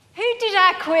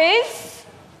our quiz?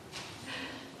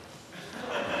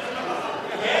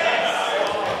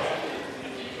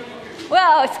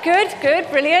 Well, it's good,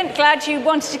 brilliant. Glad you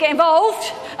wanted to get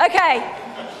involved. Okay.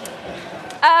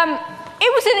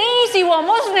 It was an easy one,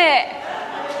 wasn't it?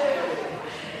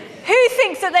 Who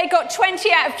thinks that they got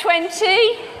 20 out of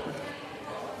 20?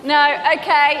 No,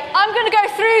 okay. I'm going to go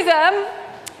through them.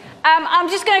 I'm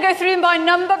just going to go through them by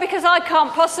number because I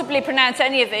can't possibly pronounce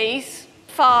any of these.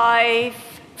 5,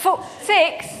 4,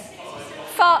 6,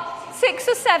 6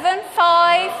 or 7,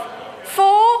 5,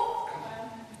 4,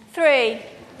 3,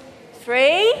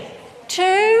 3,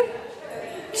 2,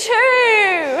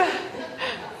 2,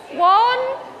 1,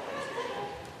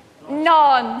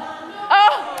 none.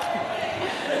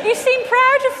 Oh, you seem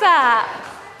proud of that.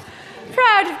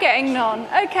 Proud of getting none.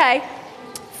 Okay.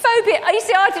 Phobia. You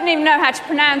see, I didn't even know how to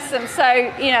pronounce them, so,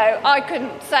 I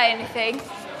couldn't say anything.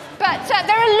 But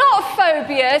there are a lot of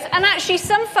phobias, and actually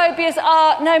some phobias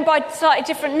are known by slightly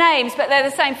different names, but they're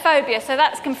the same phobia, so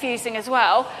that's confusing as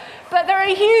well. But there are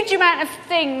a huge amount of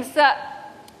things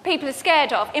that people are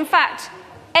scared of. In fact,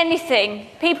 anything.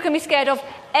 People can be scared of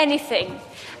anything.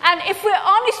 And if we're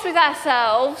honest with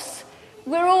ourselves,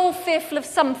 we're all fearful of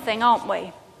something, aren't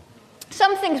we?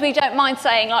 Some things we don't mind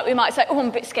saying, like we might say, I'm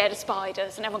a bit scared of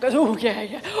spiders, and everyone goes, oh,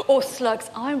 yeah. Or slugs.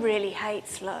 I really hate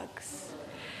slugs.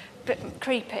 Bit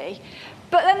creepy.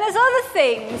 But then there's other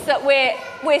things that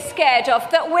we're scared of,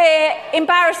 that we're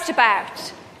embarrassed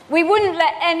about. We wouldn't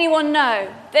let anyone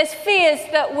know. There's fears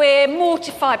that we're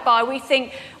mortified by. We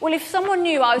think, well, if someone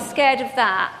knew I was scared of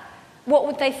that, what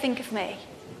would they think of me?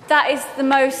 That is the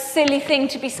most silly thing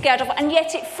to be scared of, and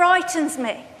yet it frightens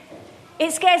me.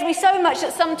 It scares me so much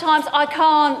that sometimes I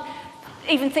can't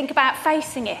even think about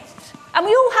facing it. And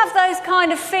we all have those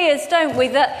kind of fears, don't we?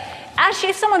 That actually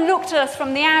if someone looked at us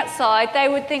from the outside, they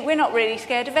would think we're not really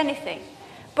scared of anything.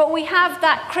 But we have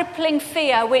that crippling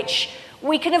fear which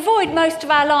we can avoid most of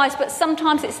our lives, but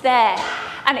sometimes it's there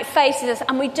and it faces us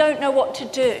and we don't know what to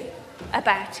do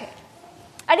about it.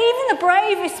 And even the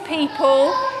bravest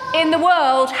people in the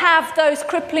world have those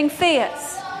crippling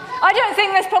fears. I don't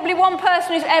think there's probably one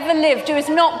person who's ever lived who has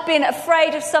not been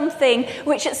afraid of something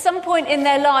which at some point in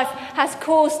their life has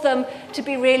caused them to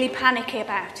be really panicky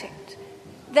about it.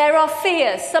 There are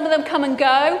fears. Some of them come and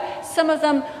go. Some of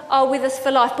them are with us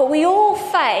for life. But we all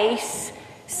face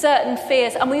certain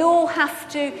fears and we all have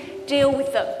to deal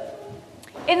with them.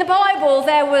 In the Bible,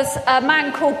 there was a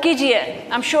man called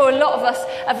Gideon. I'm sure a lot of us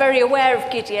are very aware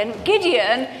of Gideon.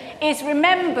 Gideon is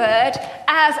remembered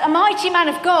as a mighty man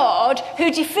of God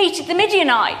who defeated the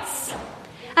Midianites.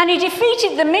 And he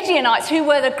defeated the Midianites, who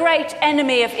were the great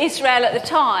enemy of Israel at the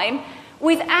time,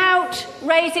 without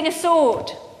raising a sword.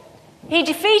 He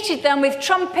defeated them with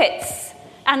trumpets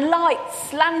and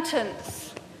lights,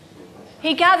 lanterns.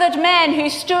 He gathered men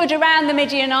who stood around the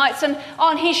Midianites, and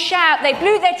on his shout they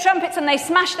blew their trumpets and they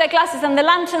smashed their glasses and the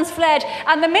lanterns fled.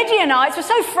 And the Midianites were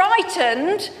so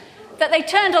frightened that they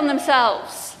turned on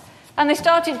themselves. And they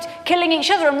started killing each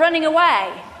other and running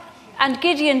away. And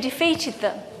Gideon defeated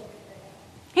them.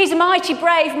 He's a mighty,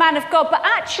 brave man of God. But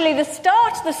actually, the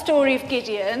start of the story of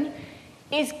Gideon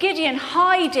is Gideon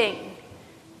hiding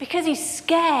because he's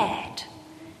scared.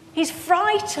 He's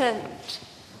frightened.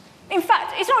 In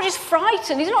fact, it's not just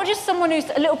frightened. He's not just someone who's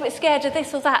a little bit scared of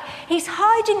this or that. He's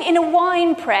hiding in a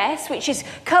wine press, which is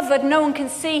covered, no one can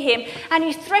see him. And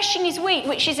he's threshing his wheat,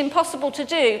 which is impossible to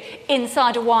do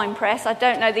inside a wine press. I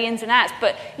don't know the ins and outs,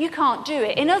 but you can't do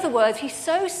it. In other words, he's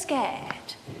so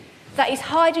scared that he's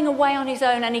hiding away on his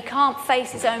own and he can't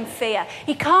face his own fear.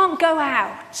 He can't go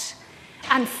out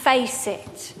and face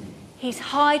it. He's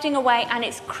hiding away and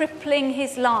it's crippling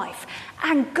his life.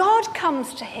 And God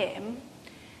comes to him.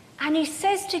 And he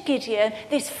says to Gideon,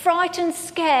 this frightened,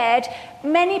 scared,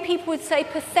 many people would say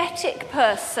pathetic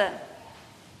person,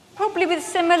 probably with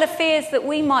similar fears that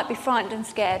we might be frightened and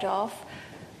scared of,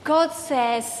 God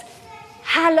says,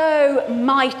 hello,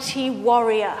 mighty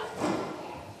warrior.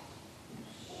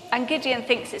 And Gideon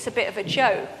thinks it's a bit of a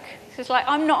joke. He's like,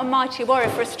 I'm not a mighty warrior.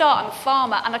 For a start, I'm a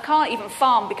farmer, and I can't even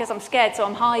farm because I'm scared, so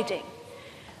I'm hiding.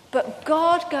 But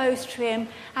God goes to him,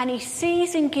 and he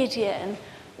sees in Gideon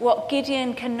what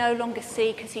Gideon can no longer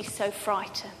see because he's so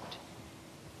frightened.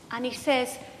 And he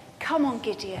says, come on,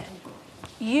 Gideon.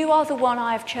 You are the one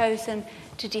I have chosen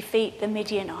to defeat the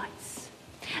Midianites.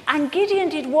 And Gideon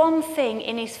did one thing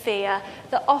in his fear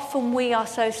that often we are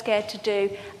so scared to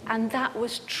do, and that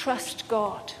was trust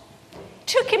God. It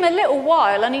took him a little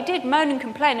while, and he did moan and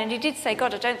complain, and he did say,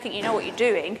 God, I don't think you know what you're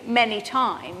doing, many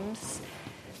times.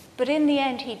 But in the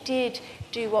end, he did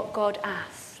do what God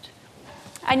asked.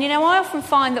 And I often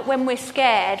find that when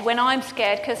I'm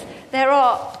scared, because there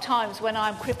are times when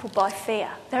I'm crippled by fear,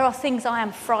 there are things I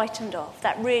am frightened of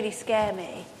that really scare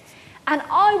me. And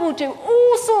I will do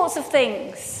all sorts of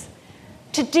things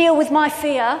to deal with my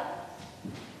fear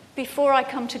before I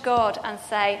come to God and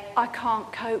say, I can't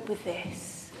cope with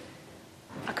this.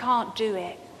 I can't do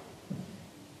it.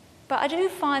 But I do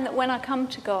find that when I come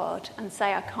to God and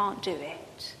say I can't do it,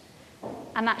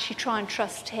 and actually try and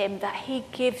trust him, that he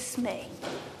gives me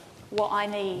what I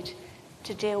need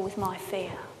to deal with my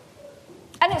fear.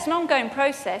 And it's an ongoing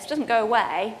process, doesn't go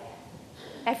away.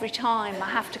 Every time I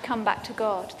have to come back to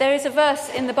God. There is a verse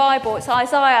in the Bible, it's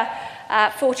Isaiah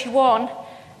 41,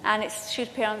 and it should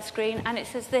appear on the screen, and it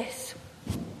says this.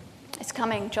 It's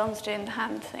coming, John's doing the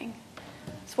hand thing.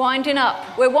 It's winding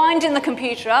up. We're winding the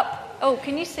computer up. Oh,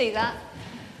 can you see that?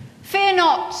 Fear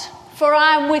not, for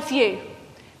I am with you.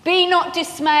 Be not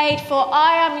dismayed, for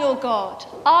I am your God.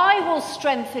 I will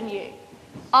strengthen you.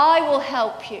 I will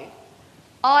help you.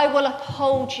 I will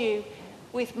uphold you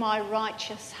with my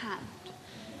righteous hand.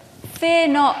 Fear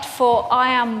not, for I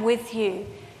am with you,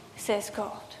 says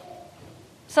God.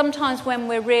 Sometimes when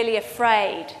we're really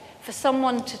afraid, for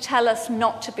someone to tell us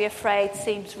not to be afraid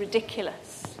seems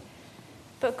ridiculous.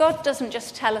 But God doesn't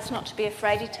just tell us not to be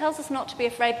afraid. He tells us not to be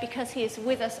afraid because he is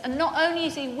with us. And not only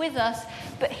is he with us,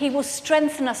 but he will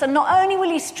strengthen us. And not only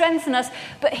will he strengthen us,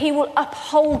 but he will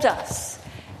uphold us.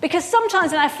 Because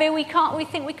sometimes in our fear, we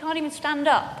think we can't even stand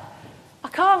up. I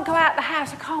can't go out the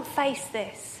house. I can't face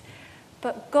this.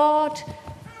 But God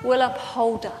will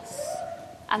uphold us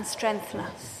and strengthen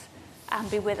us and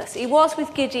be with us. He was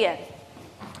with Gideon,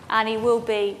 and he will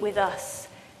be with us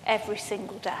every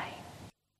single day.